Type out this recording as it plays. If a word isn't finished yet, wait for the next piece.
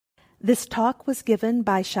This talk was given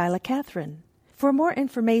by Shaila Catherine. For more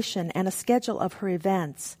information and a schedule of her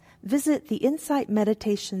events, visit the Insight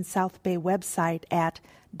Meditation South Bay website at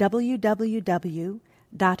www.imsb.org.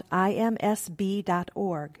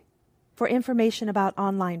 For information about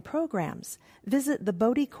online programs, visit the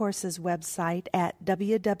Bodhi Courses website at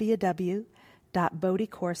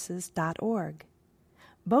www.bodhicourses.org.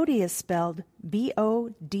 Bodhi is spelled Bodhi.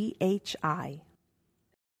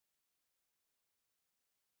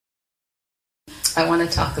 I want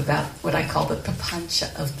to talk about what I call the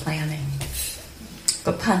Papanca of planning.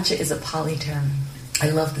 Papanca is a Pali term. I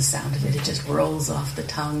love the sound of it. It just rolls off the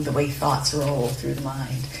tongue the way thoughts roll through the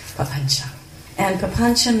mind. Papanca. And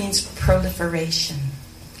Papanca means proliferation,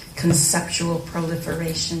 conceptual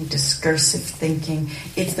proliferation, discursive thinking.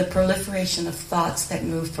 It's the proliferation of thoughts that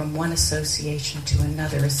move from one association to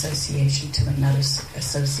another association to another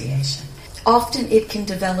association. Often it can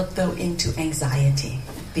develop, though, into anxiety,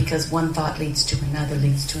 because one thought leads to another,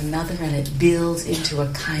 and it builds into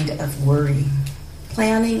a kind of worry.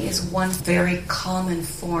 Planning is one very common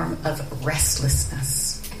form of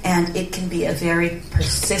restlessness, and it can be a very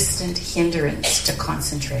persistent hindrance to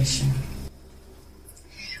concentration.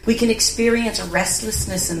 We can experience a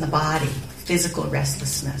restlessness in the body, physical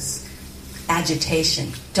restlessness,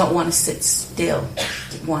 agitation, don't want to sit still,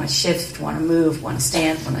 want to shift, want to move, want to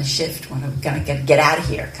stand, want to shift, want to get out of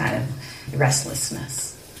here kind of restlessness.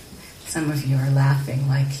 Some of you are laughing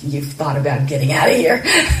like you've thought about getting out of here.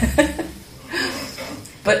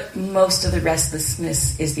 But most of the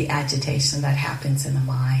restlessness is the agitation that happens in the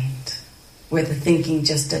mind, where the thinking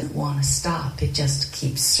just doesn't want to stop. It just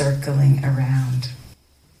keeps circling around.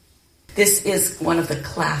 This is one of the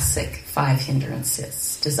classic 5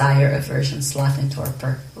 hindrances: desire, aversion, sloth, and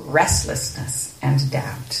torpor, restlessness, and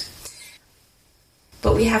doubt.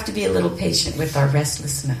 But we have to be a little patient with our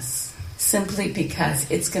restlessness, simply because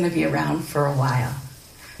it's going to be around for a while.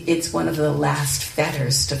 It's one of the last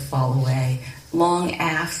fetters to fall away, long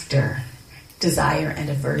after desire and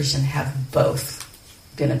aversion have both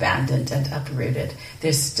been abandoned and uprooted.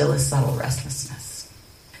 There's still a subtle restlessness.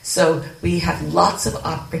 So we have lots of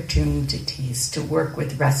opportunities to work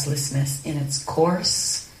with restlessness in its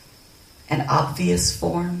coarse and obvious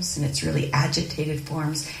forms, in its really agitated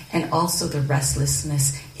forms, and also the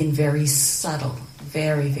restlessness in very subtle,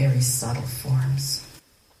 very, very subtle forms.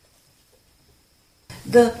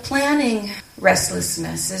 The planning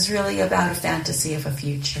restlessness is really about a fantasy of a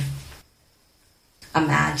future.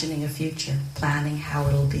 Imagining a future, planning how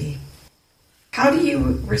it'll be. How do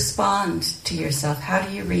you respond to yourself? How do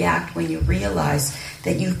you react when you realize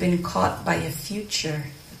that you've been caught by a future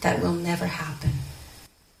that will never happen?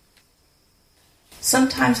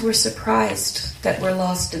 Sometimes we're surprised that we're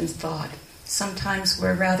lost in thought. Sometimes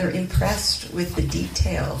we're rather impressed with the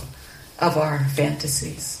detail of our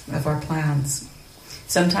fantasies, of our plans.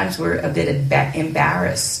 Sometimes we're a bit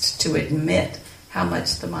embarrassed to admit how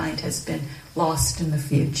much the mind has been lost in the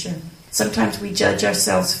future. Sometimes we judge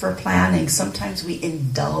ourselves for planning. Sometimes we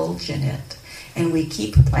indulge in it, and we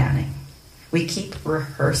keep planning. We keep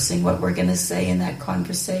rehearsing what we're going to say in that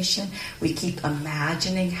conversation. We keep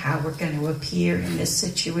imagining how we're going to appear in this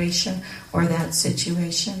situation or that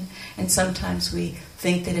situation. And sometimes we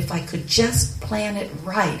think that if I could just plan it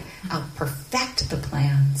right, I'll perfect the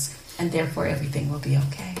plans, and therefore everything will be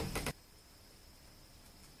okay.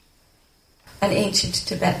 An ancient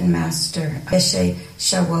Tibetan master, Geshe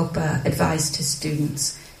Shawopa, advised his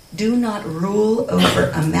students, do not rule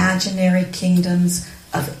over imaginary kingdoms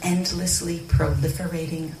of endlessly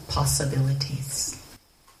proliferating possibilities.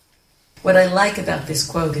 What I like about this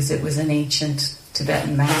quote is it was an ancient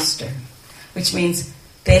Tibetan master, which means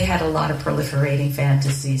they had a lot of proliferating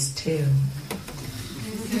fantasies too.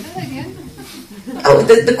 Oh,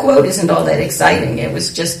 the quote isn't all that exciting. It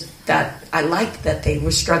was just that I liked that they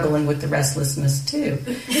were struggling with the restlessness too.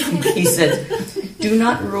 He said, do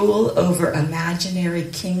not rule over imaginary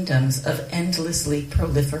kingdoms of endlessly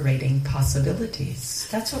proliferating possibilities.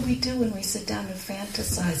 That's what we do when we sit down and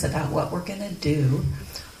fantasize about what we're going to do,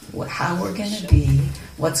 how we're going to be,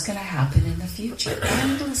 what's going to happen in the future.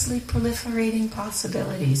 Endlessly proliferating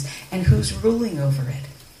possibilities. And who's ruling over it?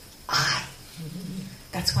 I.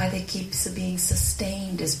 That's why they keep being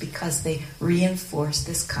sustained, is because they reinforce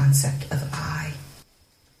this concept of I.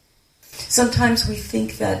 Sometimes we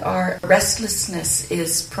think that our restlessness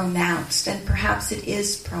is pronounced, and perhaps it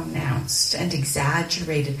is pronounced and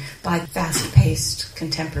exaggerated by fast-paced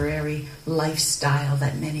contemporary lifestyle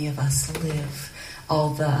that many of us live.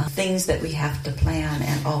 all the things that we have to plan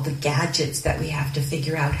and all the gadgets that we have to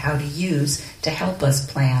figure out how to use to help us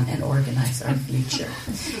plan and organize our future.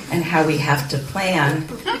 And how we have to plan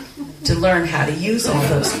to learn how to use all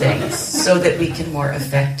those things so that we can more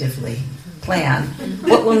effectively plan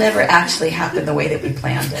what will never actually happen the way that we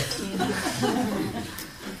planned it.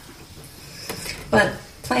 But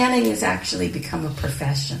planning has actually become a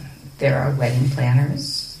profession. There are wedding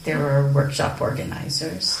planners, there are workshop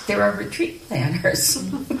organizers, there are retreat planners,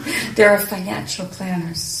 there are financial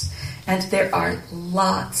planners, and there are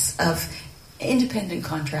lots of independent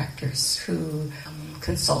contractors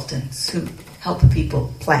consultants who help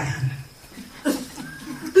people plan.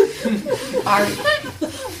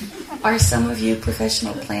 Are some of you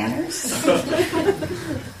professional planners?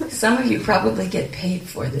 Some of you probably get paid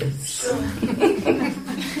for this.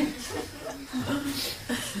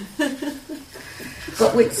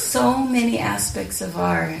 But with so many aspects of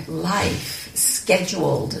our life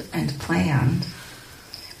scheduled and planned,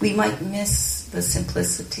 we might miss the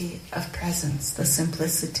simplicity of presence, the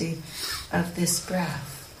simplicity of this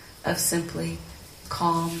breath, of simply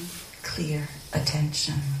calm, clear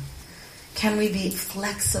attention. Can we be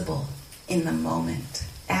flexible in the moment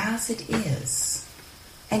as it is,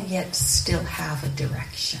 and yet still have a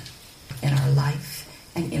direction in our life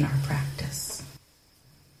and in our practice?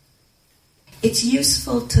 It's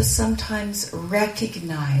useful to sometimes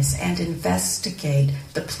recognize and investigate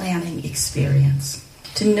the planning experience,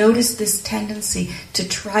 to notice this tendency to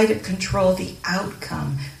try to control the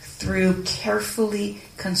outcome through carefully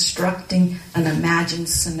constructing an imagined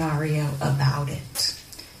scenario about it.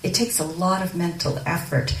 It takes a lot of mental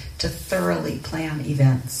effort to thoroughly plan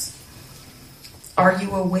events. Are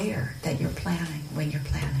you aware that you're planning when you're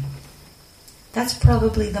planning? That's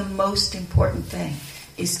probably the most important thing,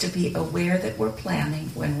 is to be aware that we're planning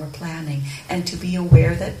when we're planning, and to be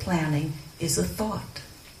aware that planning is a thought.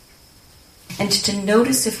 And to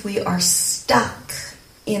notice if we are stuck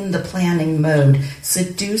in the planning mode,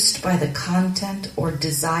 seduced by the content or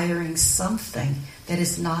desiring something that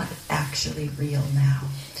is not actually real now.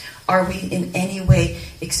 Are we in any way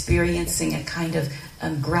experiencing a kind of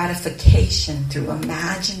gratification through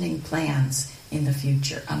imagining plans in the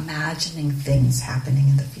future, imagining things happening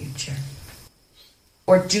in the future?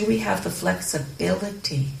 Or do we have the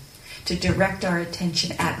flexibility to direct our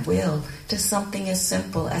attention at will to something as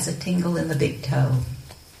simple as a tingle in the big toe,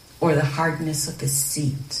 or the hardness of the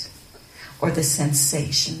seat, or the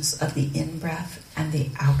sensations of the in-breath and the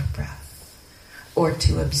out-breath, or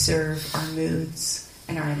to observe our moods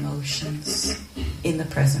and our emotions in the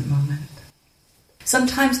present moment?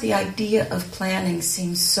 Sometimes the idea of planning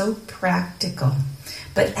seems so practical,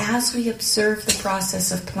 but as we observe the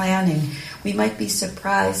process of planning, we might be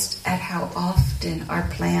surprised at how often our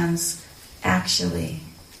plans actually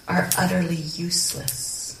are utterly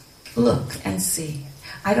useless. Look and see.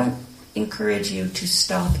 I don't encourage you to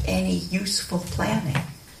stop any useful planning,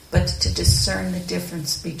 but to discern the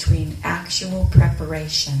difference between actual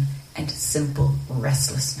preparation and simple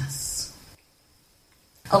restlessness.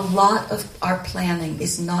 A lot of our planning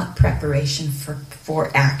is not preparation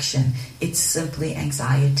for action. It's simply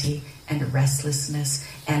anxiety and restlessness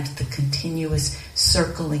and the continuous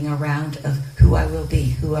circling around of who I will be,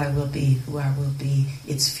 who I will be, who I will be.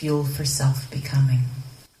 It's fuel for self-becoming.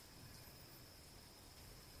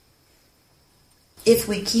 If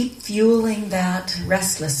we keep fueling that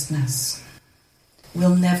restlessness,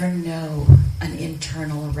 we'll never know an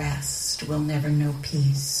internal rest. We'll never know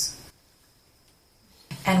peace.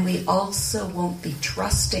 And we also won't be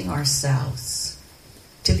trusting ourselves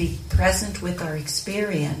to be present with our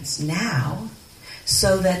experience now,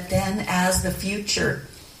 so that then as the future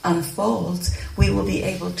unfolds, we will be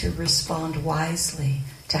able to respond wisely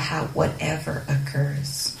to whatever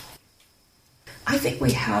occurs. I think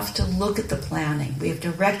we have to look at the planning. We have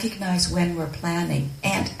to recognize when we're planning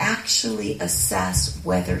and actually assess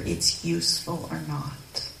whether it's useful or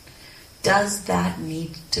not. Does that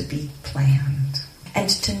need to be planned? And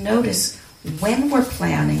to notice when we're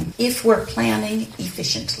planning, if we're planning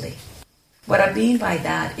efficiently. What I mean by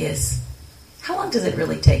that is, how long does it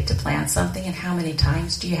really take to plan something, and how many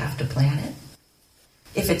times do you have to plan it?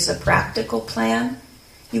 If it's a practical plan,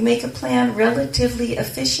 you make a plan relatively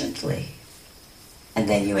efficiently. And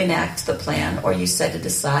then you enact the plan, or you set it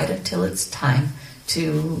aside until it's time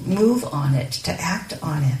to move on it, to act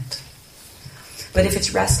on it. But if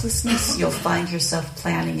it's restlessness, you'll find yourself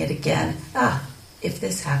planning it again. If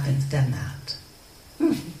this happens, then that.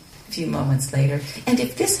 A few moments later, and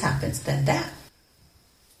if this happens, then that.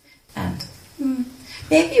 And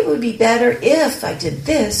maybe it would be better if I did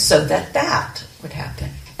this so that that would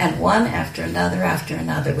happen. And one after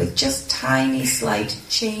another, with just tiny slight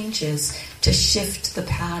changes to shift the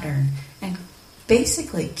pattern and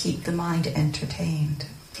basically keep the mind entertained.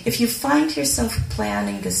 If you find yourself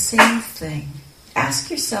planning the same thing, ask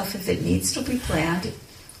yourself if it needs to be planned.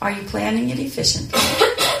 Are you planning it efficiently?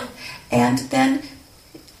 And then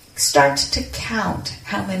start to count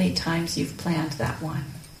how many times you've planned that one.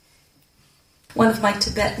 One of my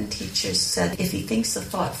Tibetan teachers said if he thinks a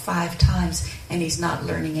thought 5 times and he's not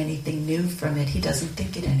learning anything new from it, he doesn't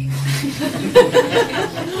think it anymore.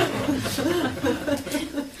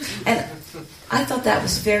 And I thought that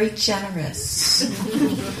was very generous.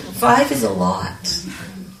 5 is a lot.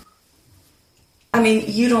 I mean,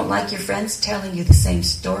 you don't like your friends telling you the same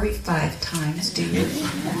story 5 times, do you?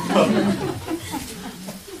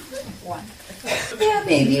 One. Yeah,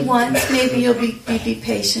 maybe once. Maybe you'll be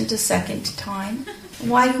patient a second time.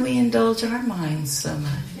 Why do we indulge our minds so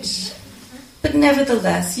much? But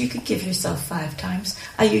nevertheless, you could give yourself 5 times.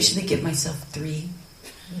 I usually give myself 3.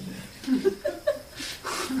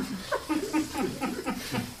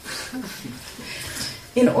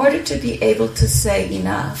 In order to be able to say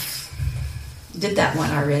enough, did that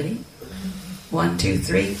one already. 1, 2,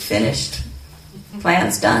 3, finished.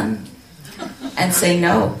 Plan's done. And say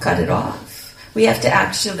no, cut it off. We have to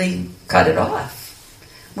actually cut it off,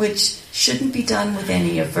 which shouldn't be done with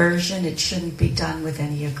any aversion. It shouldn't be done with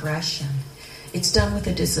any aggression. It's done with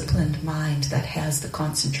a disciplined mind that has the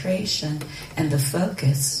concentration and the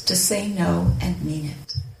focus to say no and mean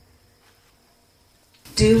it.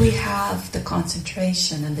 Do we have the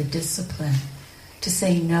concentration and the discipline to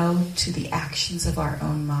say no to the actions of our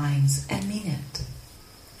own minds and mean it?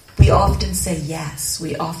 We often say yes.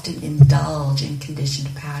 We often indulge in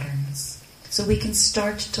conditioned patterns. So we can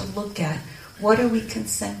start to look at what are we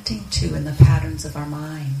consenting to in the patterns of our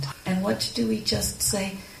mind, and what do we just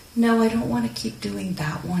say, no, I don't want to keep doing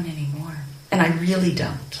that one anymore. And I really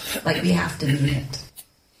don't. Like, we have to mean it.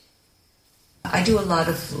 I do a lot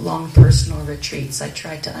of long personal retreats. I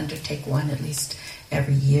try to undertake one at least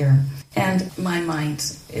every year. And my mind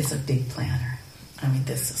is a big planner. I mean,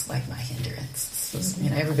 this is like my hindrance. This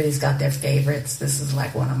is, everybody's got their favorites. This is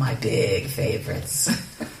like one of my big favorites.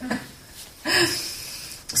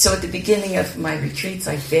 So at the beginning of my retreats,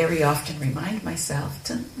 I very often remind myself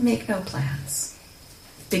to make no plans.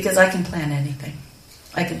 Because I can plan anything.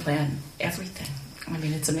 I can plan everything. I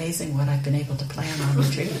mean, it's amazing what I've been able to plan on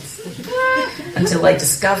retreats. Until I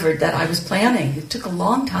discovered that I was planning. It took a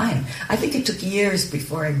long time. I think it took years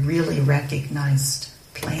before I really recognized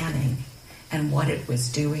planning and what it was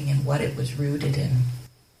doing and what it was rooted in.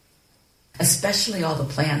 Especially all the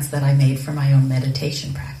plans that I made for my own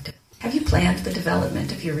meditation practice. Have you planned the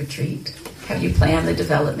development of your retreat? Have you planned the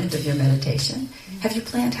development of your meditation? Have you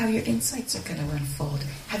planned how your insights are going to unfold?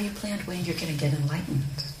 Have you planned when you're going to get enlightened?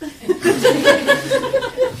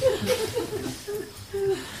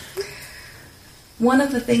 One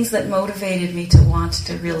of the things that motivated me to want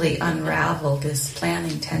to really unravel this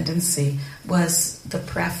planning tendency was the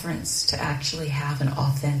preference to actually have an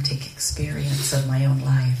authentic experience of my own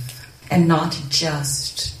life. And not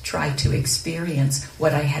just try to experience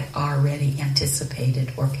what I had already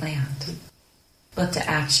anticipated or planned, but to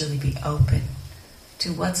actually be open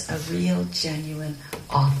to what's a real, genuine,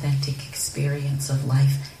 authentic experience of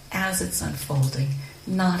life as it's unfolding,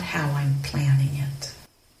 not how I'm planning it.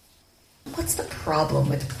 What's the problem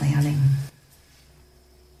with planning?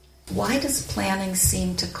 Why does planning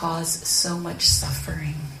seem to cause so much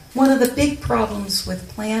suffering? One of the big problems with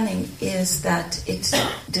planning is that it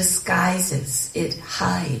disguises, it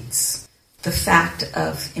hides the fact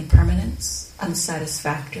of impermanence,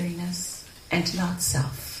 unsatisfactoriness, and not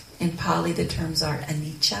self. In Pali, the terms are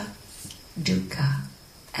anicca, dukkha,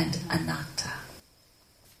 and anatta.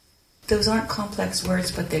 Those aren't complex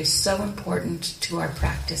words, but they're so important to our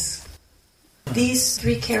practice. These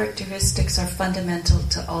 3 characteristics are fundamental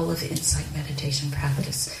to all of insight meditation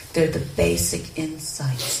practice. They're the basic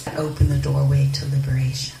insights that open the doorway to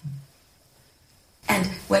liberation. And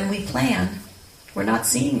when we plan, we're not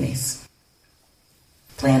seeing these.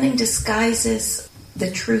 Planning disguises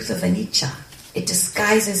the truth of anicca. It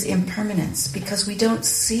disguises impermanence because we don't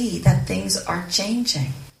see that things are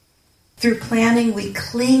changing. Through planning, we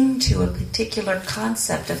cling to a particular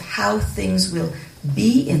concept of how things will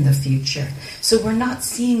be in the future. So we're not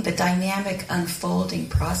seeing the dynamic unfolding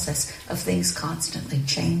process of things constantly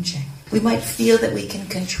changing. We might feel that we can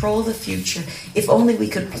control the future if only we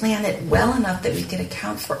could plan it well enough that we could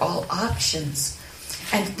account for all options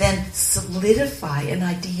and then solidify an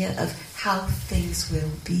idea of how things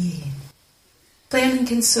will be. Planning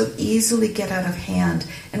can so easily get out of hand,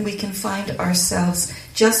 and we can find ourselves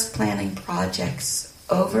just planning projects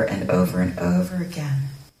over and over and over again.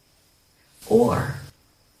 Or,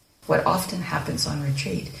 what often happens on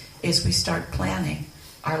retreat is we start planning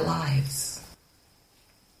our lives.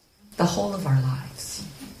 The whole of our lives.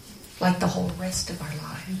 Like the whole rest of our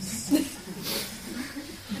lives.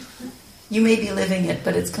 You may be living it,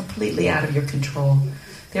 but it's completely out of your control.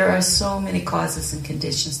 There are so many causes and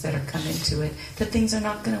conditions that are come into it that things are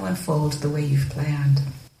not going to unfold the way you've planned.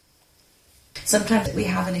 Sometimes we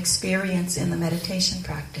have an experience in the meditation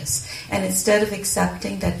practice, and instead of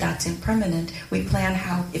accepting that that's impermanent, we plan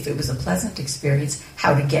how, if it was a pleasant experience,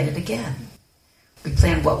 how to get it again. We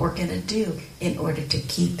plan what we're going to do in order to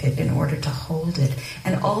keep it, in order to hold it.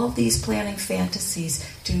 And all of these planning fantasies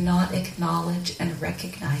do not acknowledge and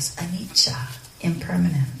recognize anicca,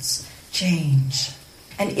 impermanence, change.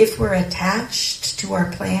 And if we're attached to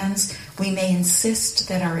our plans, we may insist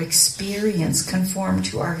that our experience conform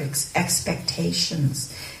to our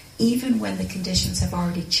expectations. Even when the conditions have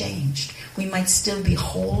already changed, we might still be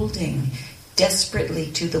holding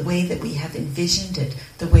desperately to the way that we have envisioned it,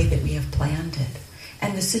 the way that we have planned it.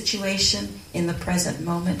 And the situation in the present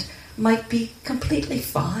moment might be completely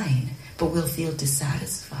fine, but we'll feel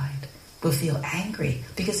dissatisfied. We'll feel angry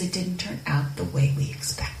because it didn't turn out the way we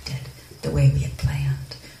expected, the way we had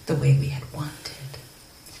planned, the way we had wanted.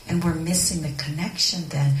 And we're missing the connection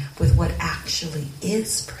then with what actually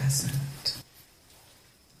is present.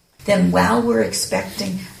 Then while we're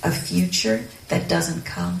expecting a future that doesn't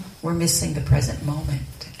come, we're missing the present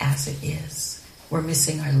moment as it is. We're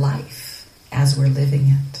missing our life as we're living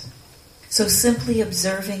it. So simply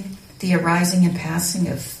observing the arising and passing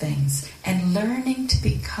of things and learning to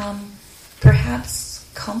become perhaps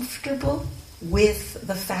comfortable with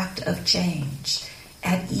the fact of change,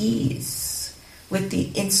 at ease with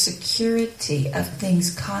the insecurity of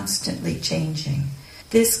things constantly changing.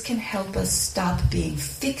 This can help us stop being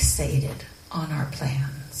fixated on our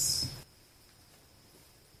plans.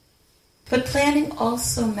 But planning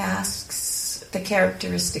also masks the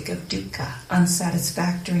characteristic of dukkha,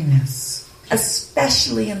 unsatisfactoriness,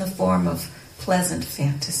 especially in the form of pleasant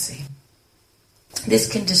fantasy. This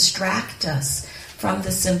can distract us from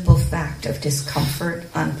the simple fact of discomfort,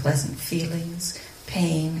 unpleasant feelings,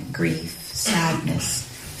 pain, grief, sadness,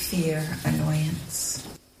 fear, annoyance.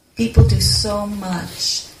 People do so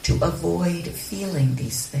much to avoid feeling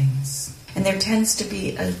these things. And there tends to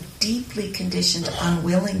be a deeply conditioned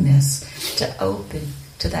unwillingness to open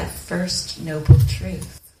to that first noble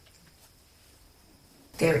truth.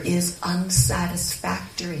 There is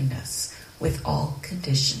unsatisfactoriness with all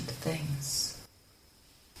conditioned things.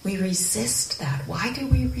 We resist that. Why do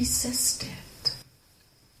we resist it?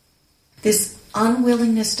 This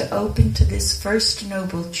unwillingness to open to this first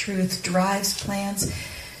noble truth drives plans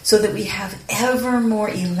so that we have ever more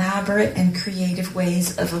elaborate and creative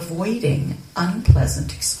ways of avoiding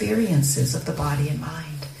unpleasant experiences of the body and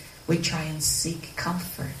mind. We try and seek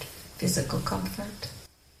comfort, physical comfort,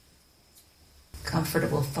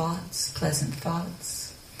 comfortable thoughts, pleasant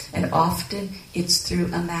thoughts. And often it's through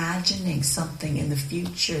imagining something in the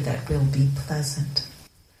future that will be pleasant.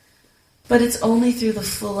 But it's only through the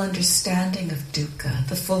full understanding of dukkha,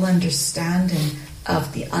 the full understanding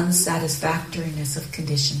of the unsatisfactoriness of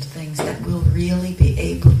conditioned things, that we'll really be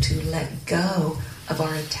able to let go of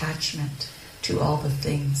our attachment to all the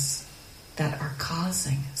things that are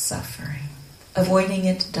causing suffering. Avoiding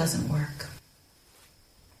it doesn't work.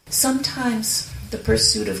 Sometimes the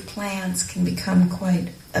pursuit of plans can become quite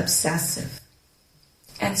obsessive.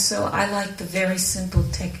 And so I like the very simple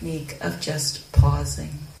technique of just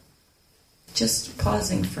pausing. Just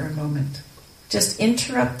pausing for a moment. Just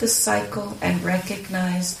interrupt the cycle and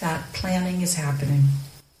recognize that planning is happening.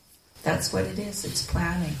 That's what it is. It's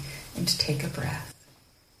planning. And to take a breath.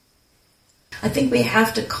 I think we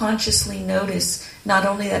have to consciously notice not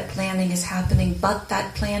only that planning is happening, but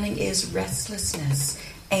that planning is restlessness,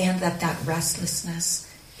 and that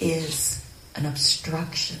restlessness is an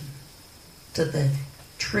obstruction to the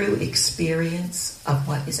true experience of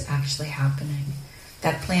what is actually happening.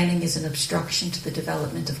 That planning is an obstruction to the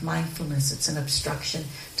development of mindfulness. It's an obstruction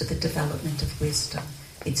to the development of wisdom.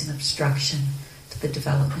 It's an obstruction to the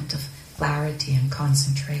development of clarity and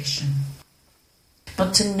concentration.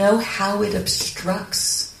 But to know how it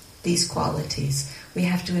obstructs these qualities, we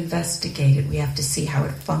have to investigate it. We have to see how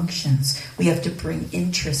it functions. We have to bring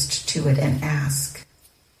interest to it and ask.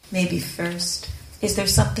 Maybe first, is there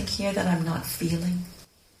something here that I'm not feeling?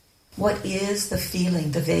 What is the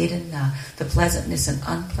feeling, the Vedana, the pleasantness and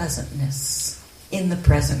unpleasantness in the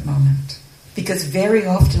present moment? Because very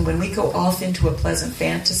often when we go off into a pleasant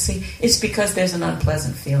fantasy, it's because there's an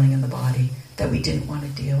unpleasant feeling in the body that we didn't want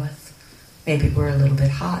to deal with. Maybe we're a little bit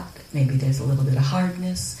hot. Maybe there's a little bit of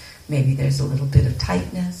hardness. Maybe there's a little bit of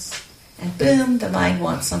tightness. And boom, the mind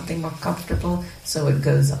wants something more comfortable, so it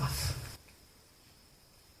goes off.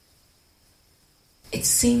 It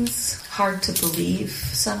seems hard to believe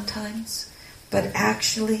sometimes, but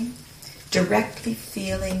actually, directly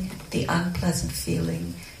feeling the unpleasant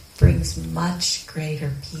feeling brings much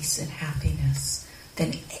greater peace and happiness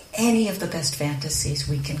than any of the best fantasies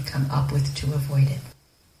we can come up with to avoid it.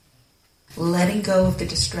 Letting go of the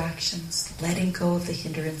distractions, letting go of the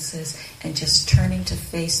hindrances, and just turning to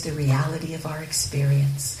face the reality of our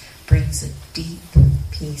experience brings a deep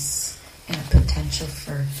peace and a potential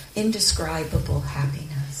for indescribable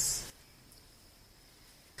happiness.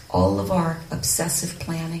 All of our obsessive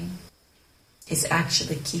planning is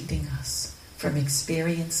actually keeping us from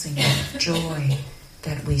experiencing the joy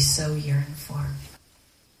that we so yearn for.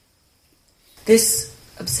 This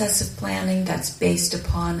obsessive planning that's based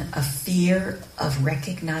upon a fear of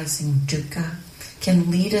recognizing dukkha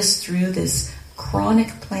can lead us through this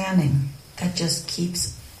chronic planning that just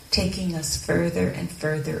keeps taking us further and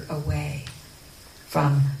further away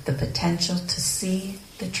from the potential to see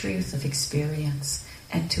the truth of experience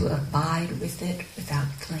and to abide with it without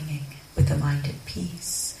clinging, with a mind at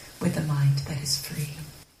peace, with a mind that is free.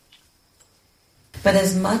 But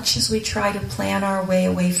as much as we try to plan our way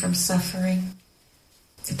away from suffering,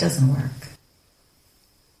 it doesn't work.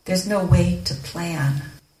 There's no way to plan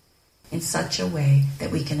in such a way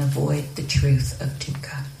that we can avoid the truth of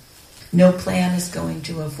dukkha. No plan is going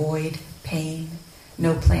to avoid pain.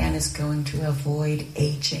 No plan is going to avoid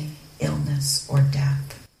aging, illness, or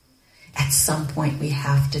death. At some point we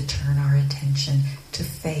have to turn our attention to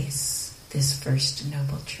face this first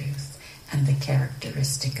noble truth and the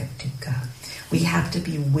characteristic of dukkha. We have to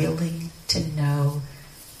be willing to know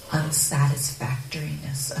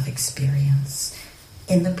unsatisfactoriness of experience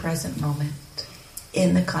in the present moment,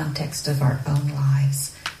 in the context of our own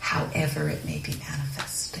lives, however it may be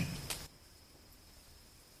manifesting.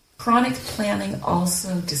 Chronic planning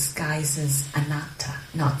also disguises anatta,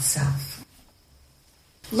 not self.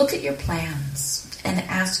 Look at your plans and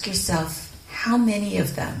ask yourself how many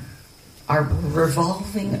of them are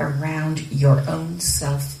revolving around your own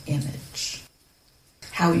self-image,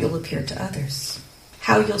 how you'll appear to others,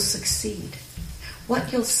 how you'll succeed,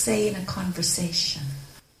 what you'll say in a conversation.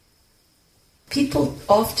 People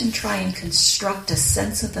often try and construct a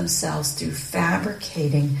sense of themselves through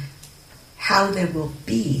fabricating how they will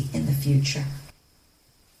be in the future.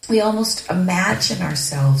 We almost imagine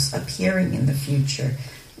ourselves appearing in the future.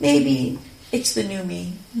 Maybe it's the new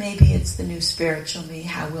me, maybe it's the new spiritual me,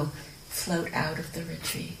 how we'll float out of the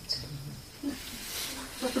retreat.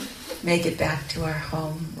 Make it back to our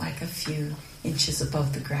home like a few inches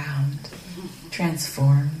above the ground,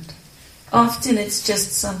 transformed. Often it's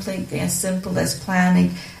just something as simple as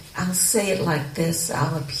planning. I'll say it like this,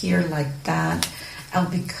 I'll appear like that, I'll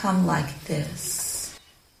become like this.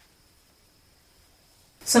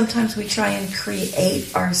 Sometimes we try and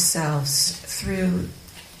create ourselves through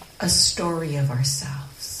a story of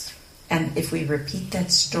ourselves. And if we repeat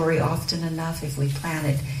that story often enough, if we plan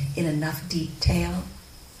it in enough detail,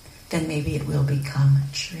 then maybe it will become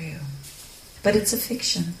true. But it's a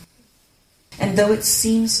fiction. And though it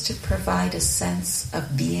seems to provide a sense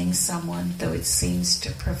of being someone, though it seems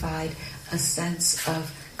to provide a sense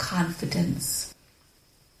of confidence,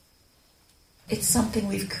 it's something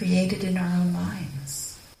we've created in our own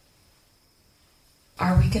minds.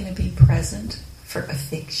 Are we going to be present for a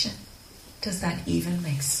fiction? Does that even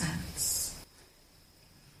make sense?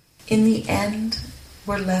 In the end,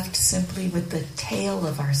 we're left simply with the tale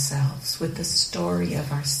of ourselves, with the story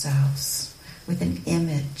of ourselves, with an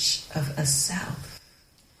image of a self,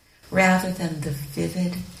 rather than the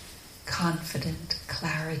vivid, confident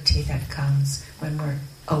clarity that comes when we're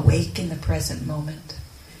awake in the present moment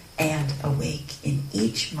and awake in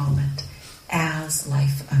each moment as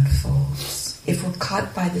life unfolds. If we're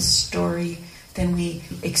caught by this story, then we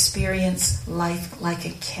experience life like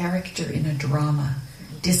a character in a drama,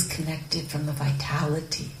 disconnected from the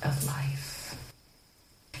vitality of life.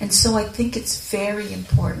 And so I think it's very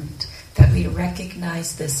important that we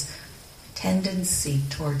recognize this tendency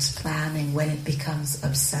towards planning when it becomes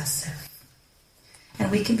obsessive.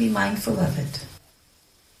 And we can be mindful of it.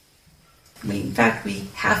 In fact, we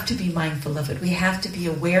have to be mindful of it. We have to be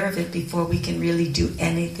aware of it before we can really do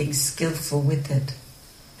anything skillful with it.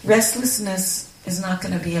 Restlessness is not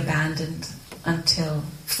going to be abandoned until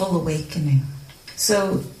full awakening.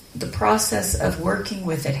 So the process of working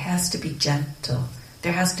with it has to be gentle.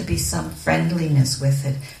 There has to be some friendliness with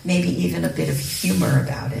it, maybe even a bit of humor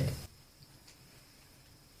about it.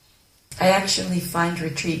 I actually find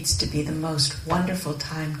retreats to be the most wonderful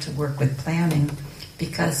time to work with planning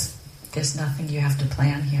because there's nothing you have to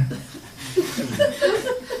plan here.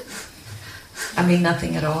 I mean,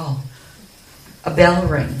 nothing at all. A bell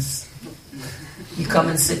rings. You come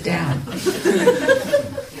and sit down.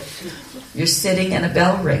 You're sitting and a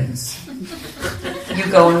bell rings. You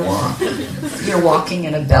go and walk. You're walking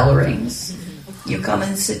and a bell rings. You come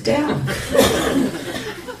and sit down.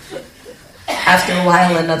 After a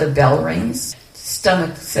while, another bell rings.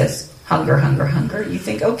 Stomach says, hunger, hunger, hunger. You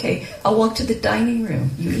think, okay, I'll walk to the dining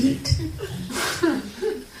room. You eat.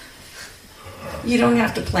 You don't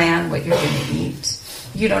have to plan what you're going to eat.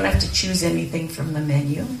 You don't have to choose anything from the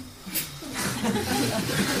menu.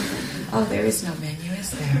 Oh, there is no menu,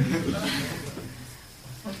 is there?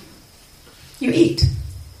 You eat.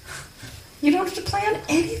 You don't have to plan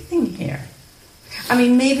anything here. I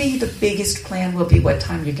mean, maybe the biggest plan will be what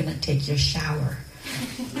time you're going to take your shower.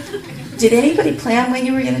 Did anybody plan when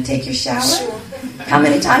you were going to take your shower? How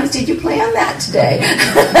many times did you plan that today?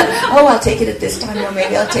 Oh, I'll take it at this time, or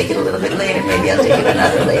maybe I'll take it a little bit later, maybe I'll take it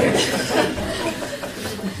another later.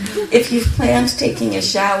 If you've planned taking a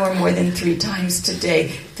shower more than 3 times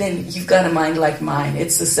today, then you've got a mind like mine.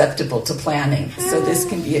 It's susceptible to planning, so this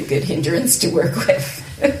can be a good hindrance to work with.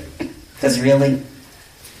 Because really,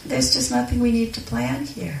 there's just nothing we need to plan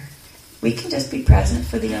here. We can just be present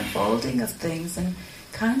for the unfolding of things and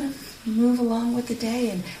kind of move along with the day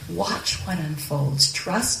and watch what unfolds.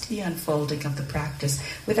 Trust the unfolding of the practice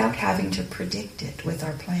without having to predict it with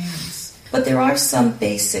our plans. But there are some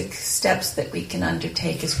basic steps that we can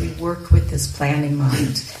undertake as we work with this planning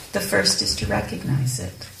mind. The first is to recognize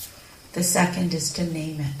it. The second is to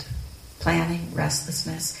name it. Planning,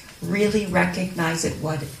 restlessness. Really recognize it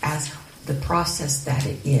as the process that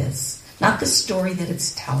it is. Not the story that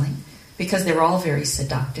it's telling, because they're all very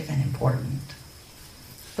seductive and important.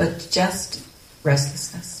 But just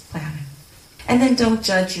restlessness, planning. And then don't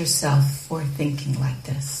judge yourself for thinking like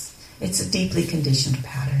this. It's a deeply conditioned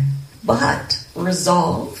pattern. But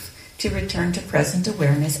resolve to return to present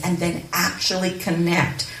awareness and then actually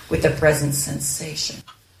connect with the present sensation.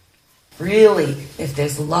 Really, if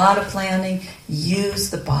there's a lot of planning, use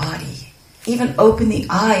the body. Even open the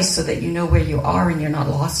eyes so that you know where you are and you're not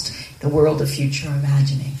lost in the world of future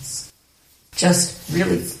imaginings. Just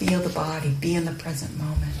really feel the body, be in the present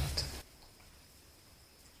moment.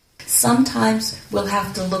 Sometimes we'll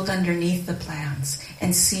have to look underneath the plans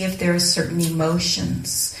and see if there are certain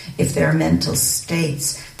emotions, if there are mental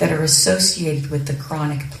states that are associated with the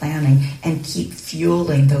chronic planning and keep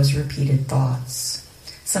fueling those repeated thoughts.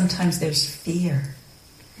 Sometimes there's fear.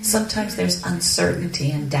 Sometimes there's uncertainty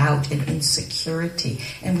and doubt and insecurity,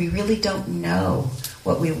 and we really don't know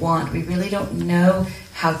what we want. We really don't know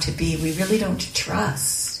how to be. We really don't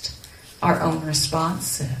trust our own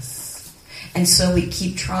responses. And so we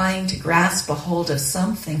keep trying to grasp a hold of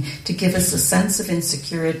something to give us a sense of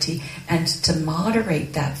insecurity and to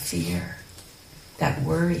moderate that fear, that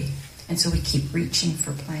worry. And so we keep reaching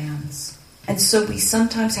for plans. And so we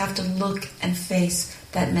sometimes have to look and face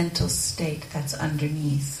that mental state that's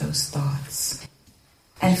underneath those thoughts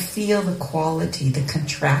and feel the quality, the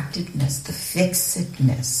contractedness, the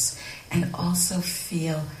fixedness, and also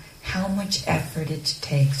feel how much effort it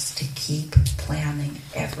takes to keep planning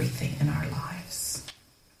everything in our lives.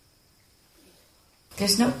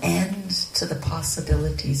 There's no end to the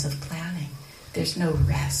possibilities of planning. There's no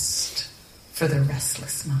rest for the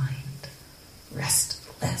restless mind.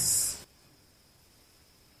 Restless.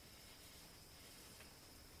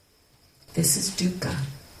 This is dukkha,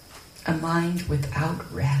 a mind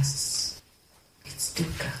without rest. It's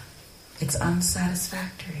dukkha. It's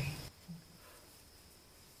unsatisfactory.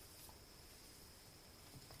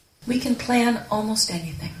 We can plan almost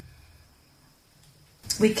anything.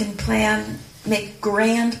 We can make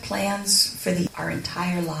grand plans for our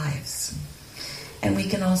entire lives. And we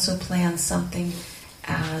can also plan something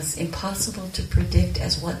as impossible to predict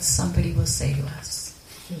as what somebody will say to us.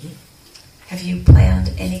 Have you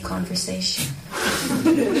planned any conversation?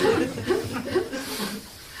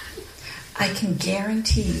 I can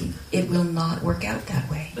guarantee it will not work out that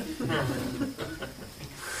way.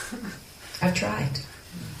 I've tried.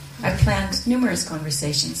 I've planned numerous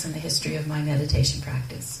conversations in the history of my meditation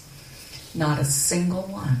practice. Not a single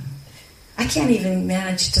one. I can't even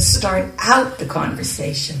manage to start out the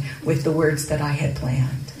conversation with the words that I had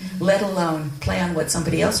planned, let alone plan what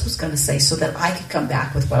somebody else was going to say so that I could come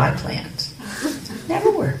back with what I planned. It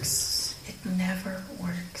never works. It never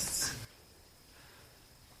works.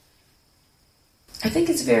 I think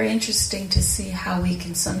it's very interesting to see how we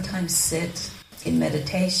can sometimes sit in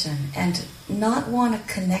meditation and not want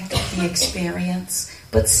to connect with the experience,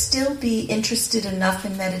 but still be interested enough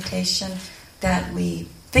in meditation that we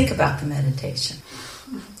think about the meditation.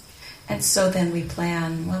 And so then we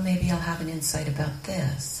plan, well, maybe I'll have an insight about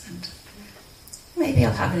this, and maybe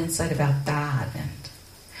I'll have an insight about that, and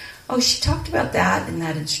oh, she talked about that in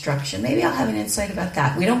that instruction. Maybe I'll have an insight about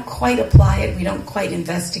that. We don't quite apply it, we don't quite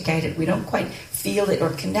investigate it, we don't quite feel it or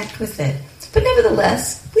connect with it. But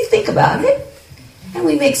nevertheless, we think about it, and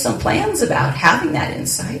we make some plans about having that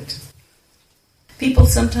insight. People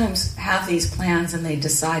sometimes have these plans and they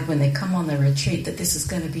decide when they come on the retreat that this is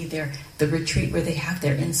going to be the retreat where they have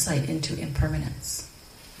their insight into impermanence.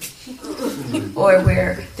 Or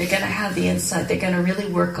where they're going to have the insight, they're going to really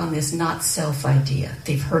work on this not-self idea.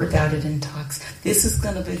 They've heard about it in talks. This is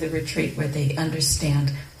going to be the retreat where they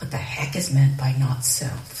understand what the heck is meant by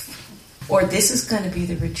not-self. Or this is going to be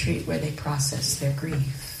the retreat where they process their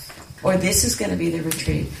grief. Or this is going to be the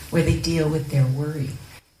retreat where they deal with their worry.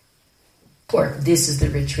 Or this is the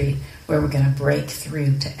retreat where we're going to break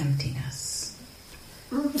through to emptiness.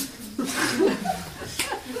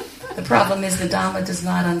 The problem is the Dhamma does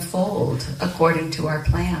not unfold according to our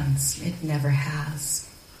plans. It never has.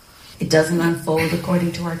 It doesn't unfold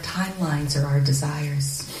according to our timelines or our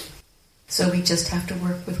desires. So we just have to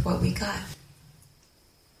work with what we got.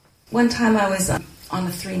 One time I was on a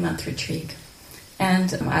 3-month retreat,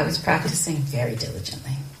 and I was practicing very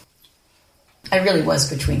diligently. I really was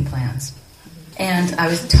between plans. And I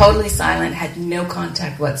was totally silent, had no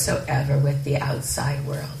contact whatsoever with the outside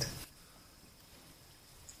world.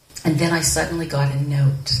 And then I suddenly got a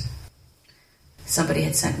note. Somebody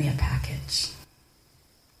had sent me a package.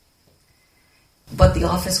 But the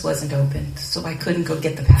office wasn't open, so I couldn't go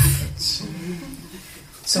get the package.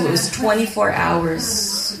 So it was 24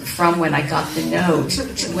 hours from when I got the note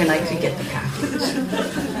to when I could get the package.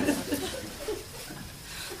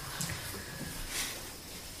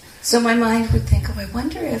 So my mind would think, oh, I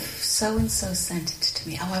wonder if so-and-so sent it to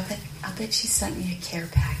me. Oh, I bet she sent me a care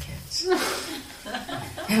package.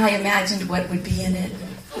 And I imagined what would be in it.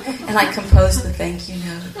 And I composed the thank you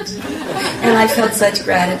note. And I felt such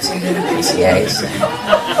gratitude and appreciation.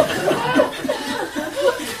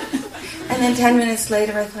 And then 10 minutes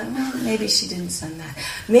later I thought, well, maybe she didn't send that.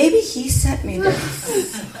 Maybe he sent me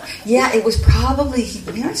this. Yeah, it was probably,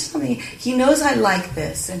 he knows I like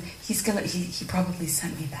this, and he probably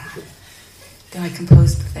sent me that. Then I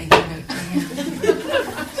composed the thank you note to him.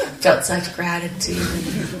 Felt such gratitude,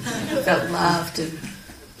 and felt loved and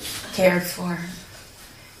cared for.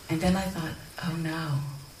 And then I thought, oh no,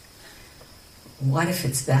 what if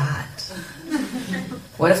it's that?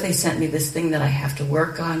 What if they sent me this thing that I have to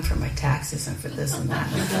work on for my taxes and for this and that?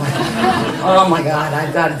 And like, oh my God,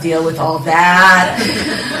 I've got to deal with all that.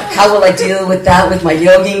 How will I deal with that with my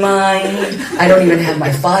yogi mind? I don't even have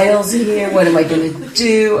my files here. What am I going to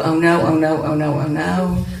do? Oh no, oh no, oh no, oh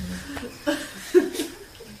no.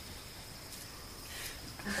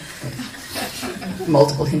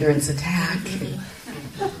 Multiple hindrance attack.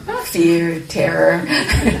 Fear, terror.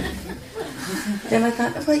 Then I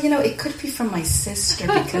thought, well, it could be from my sister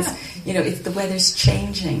because, if the weather's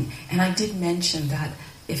changing. And I did mention that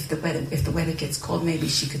if the weather gets cold, maybe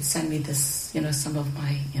she could send me this, some of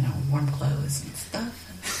my, warm clothes and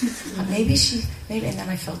stuff. And maybe, and then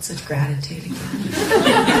I felt such gratitude again.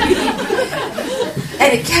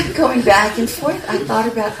 And it kept going back and forth. I thought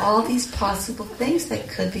about all these possible things that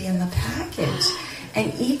could be in the package.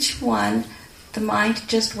 And each one, the mind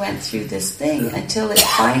just went through this thing until it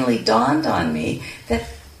finally dawned on me that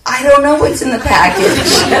I don't know what's in the package.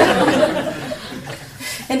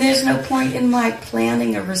 And there's no point in my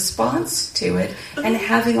planning a response to it and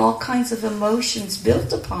having all kinds of emotions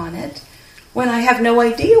built upon it when I have no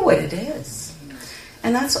idea what it is.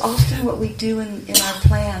 And that's often what we do in our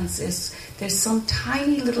plans is there's some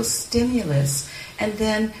tiny little stimulus, and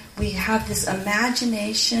then we have this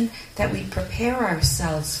imagination that we prepare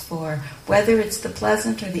ourselves for, whether it's the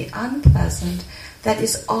pleasant or the unpleasant, that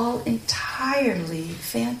is all entirely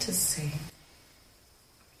fantasy.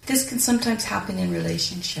 This can sometimes happen in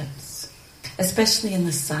relationships, especially in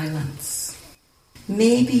the silence.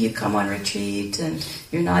 Maybe you come on retreat and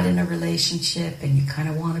you're not in a relationship and you kind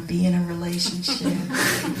of want to be in a relationship.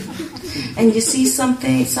 And you see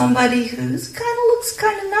somebody who's looks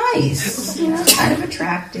kind of nice, kind of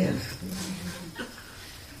attractive.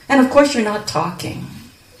 And of course you're not talking.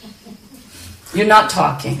 You're not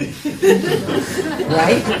talking.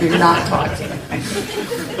 Right? You're not talking.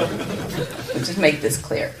 Let's just make this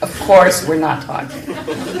clear. Of course we're not talking.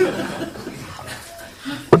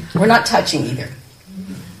 We're not touching either.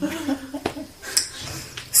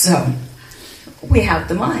 So, we have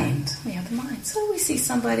the mind. We have the mind. apartment. So we see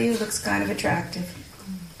somebody who looks kind of attractive.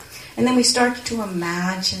 And then we start to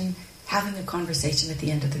imagine having a conversation at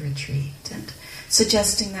the end of the retreat and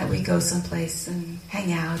suggesting that we go someplace and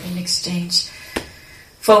hang out and exchange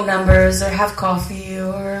phone numbers or have coffee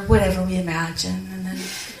or whatever we imagine. And then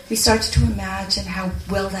we start to imagine how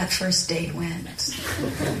well that first date went.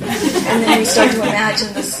 And then we start to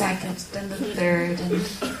imagine the second and the third. And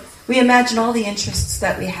we imagine all the interests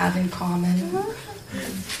that we have in common.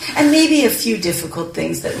 And maybe a few difficult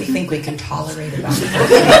things that we think we can tolerate about it.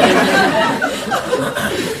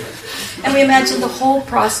 And we imagine the whole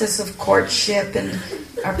process of courtship and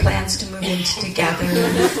our plans to move in together.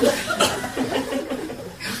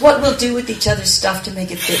 What we'll do with each other's stuff to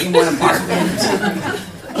make it fit in one apartment.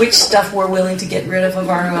 Which stuff we're willing to get rid of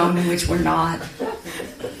our own and which we're not.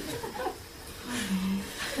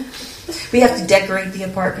 We have to decorate the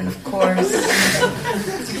apartment, of course.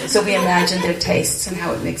 So we imagine their tastes and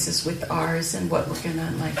how it mixes with ours and what we're going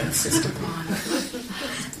to insist upon.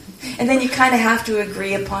 And then you kind of have to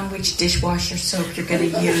agree upon which dishwasher soap you're going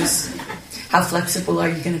to use. How flexible are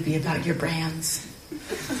you going to be about your brands?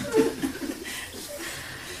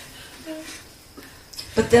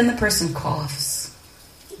 But then the person coughs.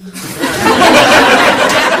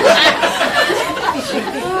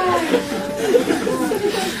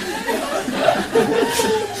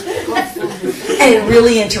 And it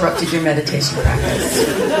really interrupted your meditation practice.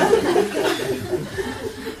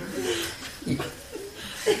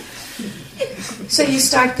 So you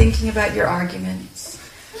start thinking about your arguments.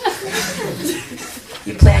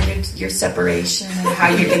 You plan your separation and how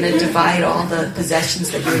you're going to divide all the possessions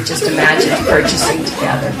that you had just imagined purchasing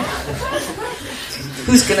together.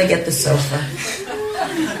 Who's going to get the sofa?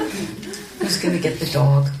 Who's going to get the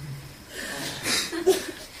dog?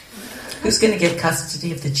 Who's going to get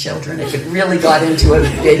custody of the children if it really got into a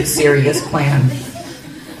big, serious plan?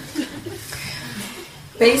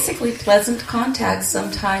 Basically, pleasant contacts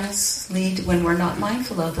sometimes lead, when we're not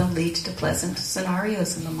mindful of them, lead to pleasant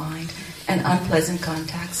scenarios in the mind. And unpleasant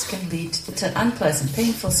contacts can lead to unpleasant,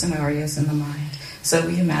 painful scenarios in the mind. So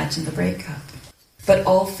we imagine the breakup. But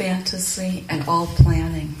all fantasy and all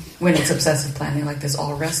planning, when it's obsessive planning like this,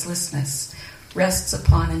 all restlessness, rests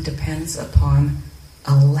upon and depends upon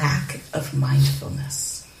a lack of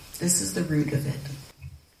mindfulness. This is the root of it.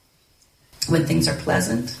 When things are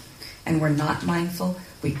pleasant and we're not mindful,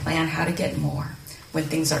 we plan how to get more. When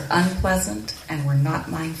things are unpleasant and we're not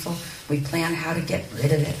mindful, we plan how to get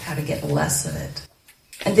rid of it, how to get less of it.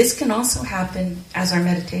 And this can also happen as our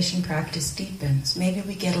meditation practice deepens. Maybe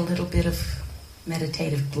we get a little bit of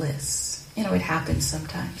meditative bliss. It happens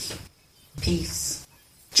sometimes. Peace,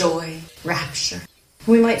 joy, rapture.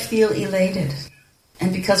 We might feel elated.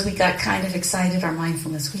 And because we got kind of excited our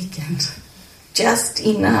mindfulness weekend, just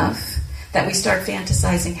enough that we start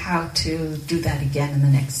fantasizing how to do that again in the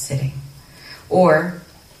next sitting. Or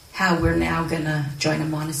how we're now going to join a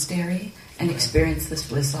monastery and experience this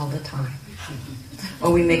bliss all the time.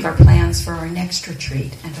 Or we make our plans for our next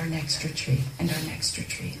retreat and our next retreat and our next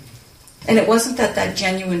retreat. And it wasn't that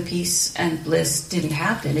genuine peace and bliss didn't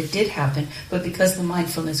happen. It did happen. But because the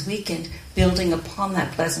mindfulness weakened, building upon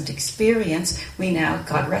that pleasant experience, we now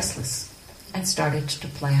got restless and started to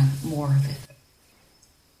plan more of it.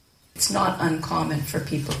 It's not uncommon for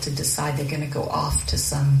people to decide they're going to go off to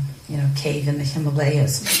some, cave in the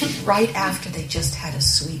Himalayas right after they just had a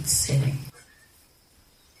sweet sitting.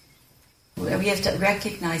 We have to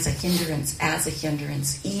recognize a hindrance as a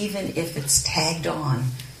hindrance, even if it's tagged on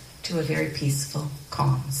to a very peaceful,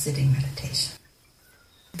 calm sitting meditation.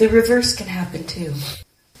 The reverse can happen too.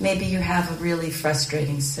 Maybe you have a really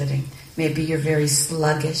frustrating sitting. Maybe you're very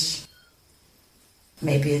sluggish.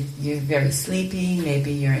 Maybe you're very sleepy.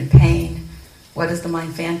 Maybe you're in pain. What does the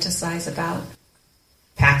mind fantasize about?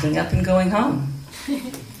 Packing up and going home.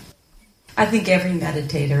 I think every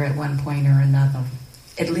meditator at one point or another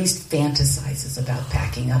at least fantasizes about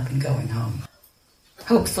packing up and going home.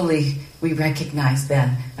 Hopefully we recognize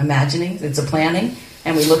then, imagining, it's a planning,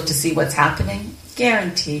 and we look to see what's happening.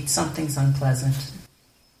 Guaranteed something's unpleasant.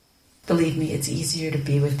 Believe me, it's easier to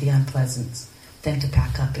be with the unpleasant than to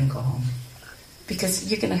pack up and go home.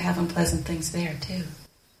 Because you're going to have unpleasant things there too.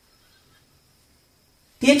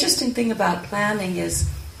 The interesting thing about planning is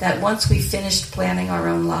that once we've finished planning our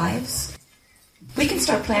own lives, we can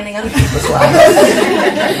start planning other people's lives.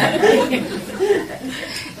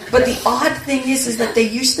 But the odd thing is that they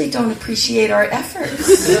usually don't appreciate our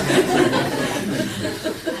efforts.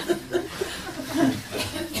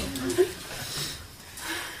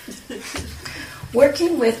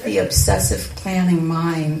 Working with the obsessive planning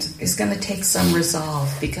mind is going to take some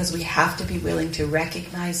resolve because we have to be willing to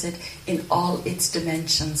recognize it in all its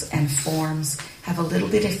dimensions and forms, have a little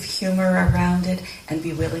bit of humor around it, and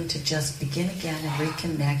be willing to just begin again and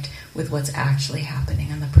reconnect with what's actually happening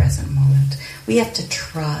in the present moment. We have to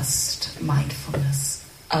trust mindfulness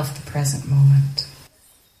of the present moment.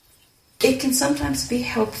 It can sometimes be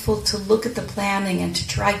helpful to look at the planning and to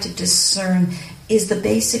try to discern, is the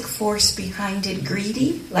basic force behind it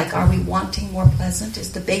greedy? Like, are we wanting more pleasant?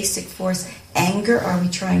 Is the basic force anger? Are we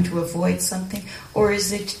trying to avoid something? Or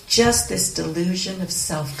is it just this delusion of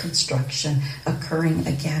self-construction occurring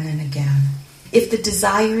again and again? If the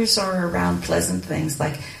desires are around pleasant things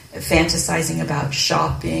like fantasizing about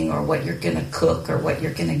shopping or what you're going to cook or what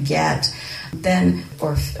you're going to get, then,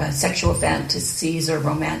 or sexual fantasies or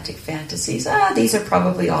romantic fantasies, these are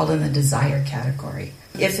probably all in the desire category.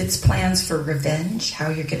 If it's plans for revenge, how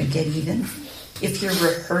you're going to get even, if you're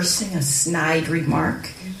rehearsing a snide remark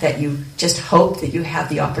that you just hope that you have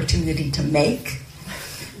the opportunity to make,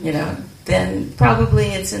 then probably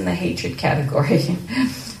it's in the hatred category.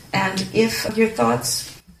 And if your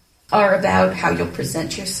thoughts are about how you'll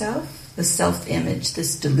present yourself, the self-image,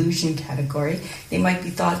 this delusion category, they might be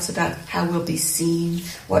thoughts about how we'll be seen,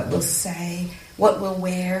 what we'll say, what we'll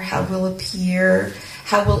wear, how we'll appear,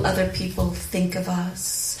 how will other people think of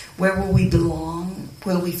us, where will we belong,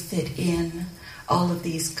 will we fit in, all of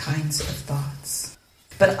these kinds of thoughts.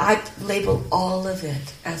 But I label all of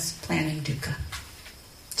it as planning dukkha,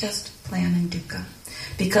 just planning dukkha.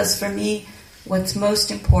 Because for me, what's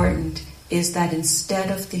most important is that instead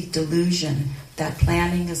of the delusion that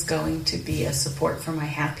planning is going to be a support for my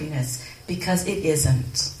happiness, because it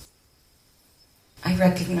isn't. I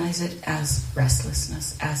recognize it as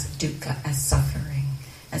restlessness, as dukkha, as suffering,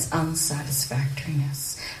 as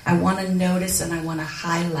unsatisfactoriness. I want to notice and I want to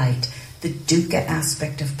highlight the dukkha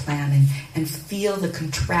aspect of planning and feel the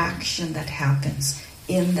contraction that happens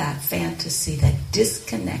in that fantasy that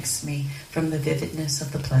disconnects me from the vividness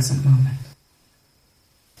of the pleasant moment.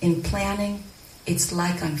 In planning, it's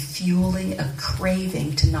like I'm fueling a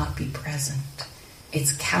craving to not be present.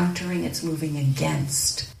 It's countering, it's moving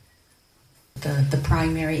against the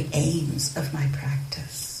primary aims of my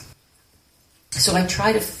practice. So I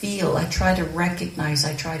try to feel, I try to recognize,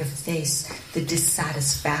 I try to face the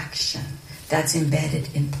dissatisfaction that's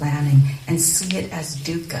embedded in planning and see it as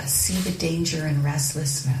dukkha, see the danger and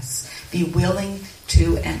restlessness. Be willing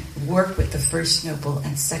to work with the first noble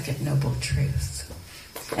and second noble truth.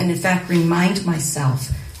 And in fact, remind myself,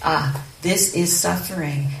 this is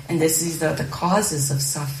suffering, and this is the causes of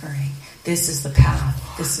suffering. This is the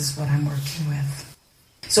path. This is what I'm working with.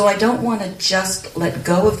 So I don't want to just let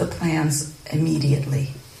go of the plans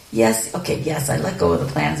immediately. Yes, I let go of the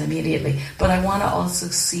plans immediately, but I want to also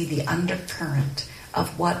see the undercurrent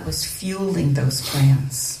of what was fueling those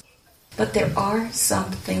plans. But there are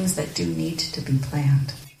some things that do need to be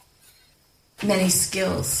planned. Many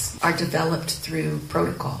skills are developed through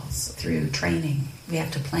protocols, through training. We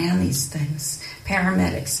have to plan these things.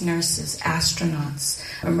 Paramedics, nurses, astronauts,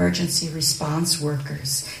 emergency response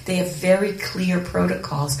workers. They have very clear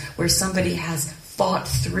protocols where somebody has thought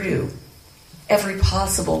through every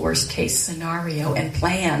possible worst-case scenario and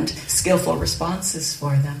planned skillful responses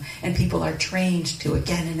for them. And people are trained to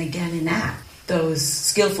again and again enact those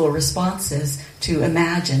skillful responses to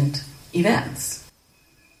imagined events.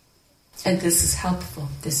 And this is helpful.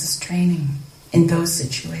 This is training in those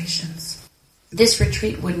situations. This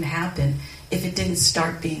retreat wouldn't happen if it didn't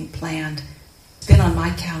start being planned. It's been on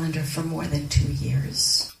my calendar for more than 2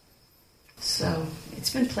 years. So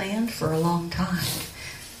it's been planned for a long time.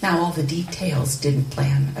 Now all the details didn't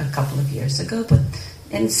plan a couple of years ago, but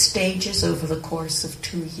in stages over the course of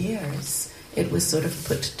 2 years, it was sort of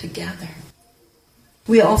put together.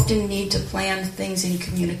 We often need to plan things in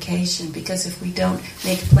communication because if we don't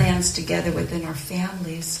make plans together within our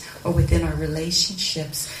families or within our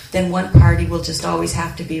relationships, then one party will just always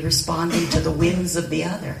have to be responding to the whims of the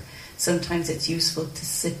other. Sometimes it's useful to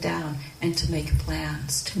sit down and to make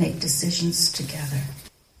plans, to make decisions together.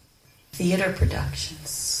 Theater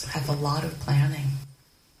productions have a lot of planning.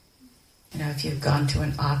 If you've gone to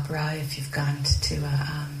an opera, if you've gone to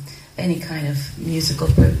any kind of musical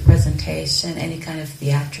presentation, any kind of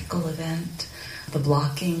theatrical event, the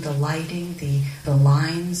blocking, the lighting, the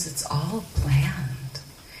lines, it's all planned.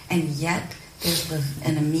 And yet there's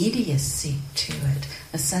an immediacy to it,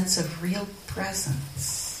 a sense of real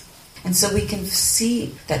presence. And so we can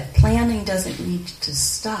see that planning doesn't need to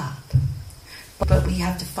stop, but we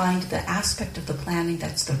have to find the aspect of the planning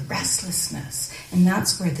that's the restlessness, and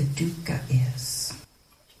that's where the dukkha is.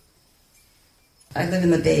 I live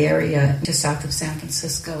in the Bay Area, just south of San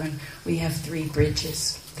Francisco, and we have 3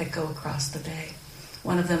 bridges that go across the bay.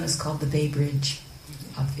 One of them is called the Bay Bridge,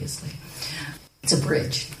 obviously. It's a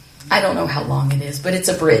bridge. I don't know how long it is, but it's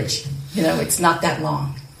a bridge. It's not that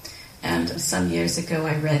long. And some years ago,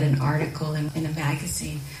 I read an article in a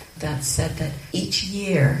magazine that said that each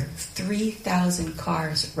year, 3,000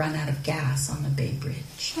 cars run out of gas on the Bay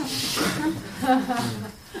Bridge.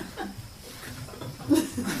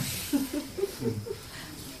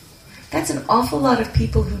 That's an awful lot of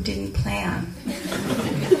people who didn't plan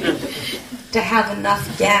to have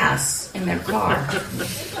enough gas in their car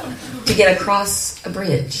to get across a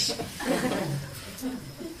bridge.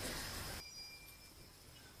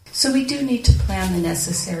 So we do need to plan the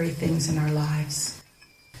necessary things in our lives.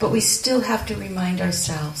 But we still have to remind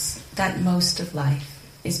ourselves that most of life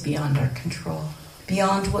is beyond our control,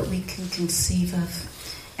 beyond what we can conceive of,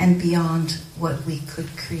 and beyond what we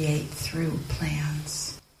could create through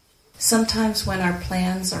plans. Sometimes when our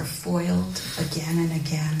plans are foiled again and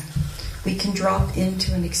again, we can drop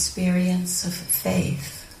into an experience of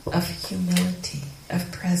faith, of humility,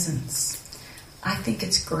 of presence. I think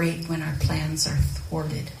it's great when our plans are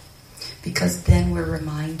thwarted, because then we're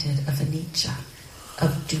reminded of anicca,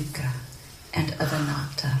 of dukkha, and of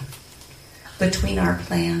anatta. Between our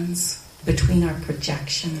plans, between our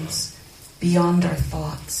projections, beyond our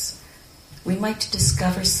thoughts, we might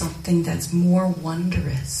discover something that's more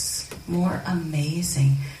wondrous, more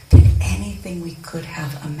amazing than anything we could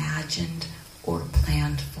have imagined or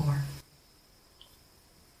planned for.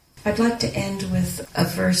 I'd like to end with a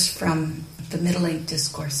verse from the Middle Age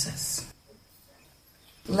Discourses.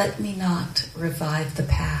 Let me not revive the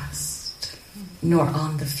past, nor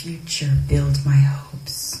on the future build my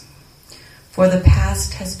hopes. For the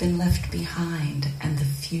past has been left behind, and the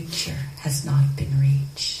future has not been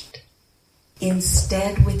reached.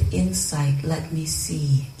 Instead, with insight, let me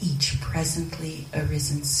see each presently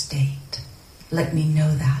arisen state. Let me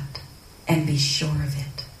know that, and be sure of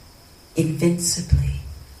it, invincibly,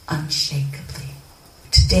 unshakably.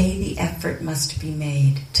 Today the effort must be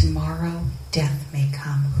made. Tomorrow death may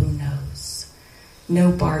come, who knows?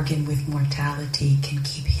 No bargain with mortality can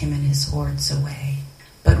keep him and his hordes away.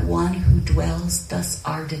 But one who dwells thus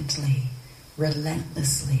ardently,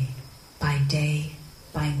 relentlessly, by day,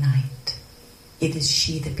 by night. It is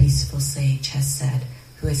she, the peaceful sage, has said,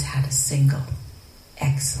 who has had a single,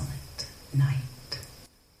 excellent night.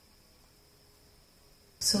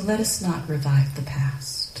 So let us not revive the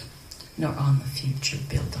past, nor on the future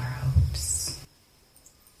build our hope.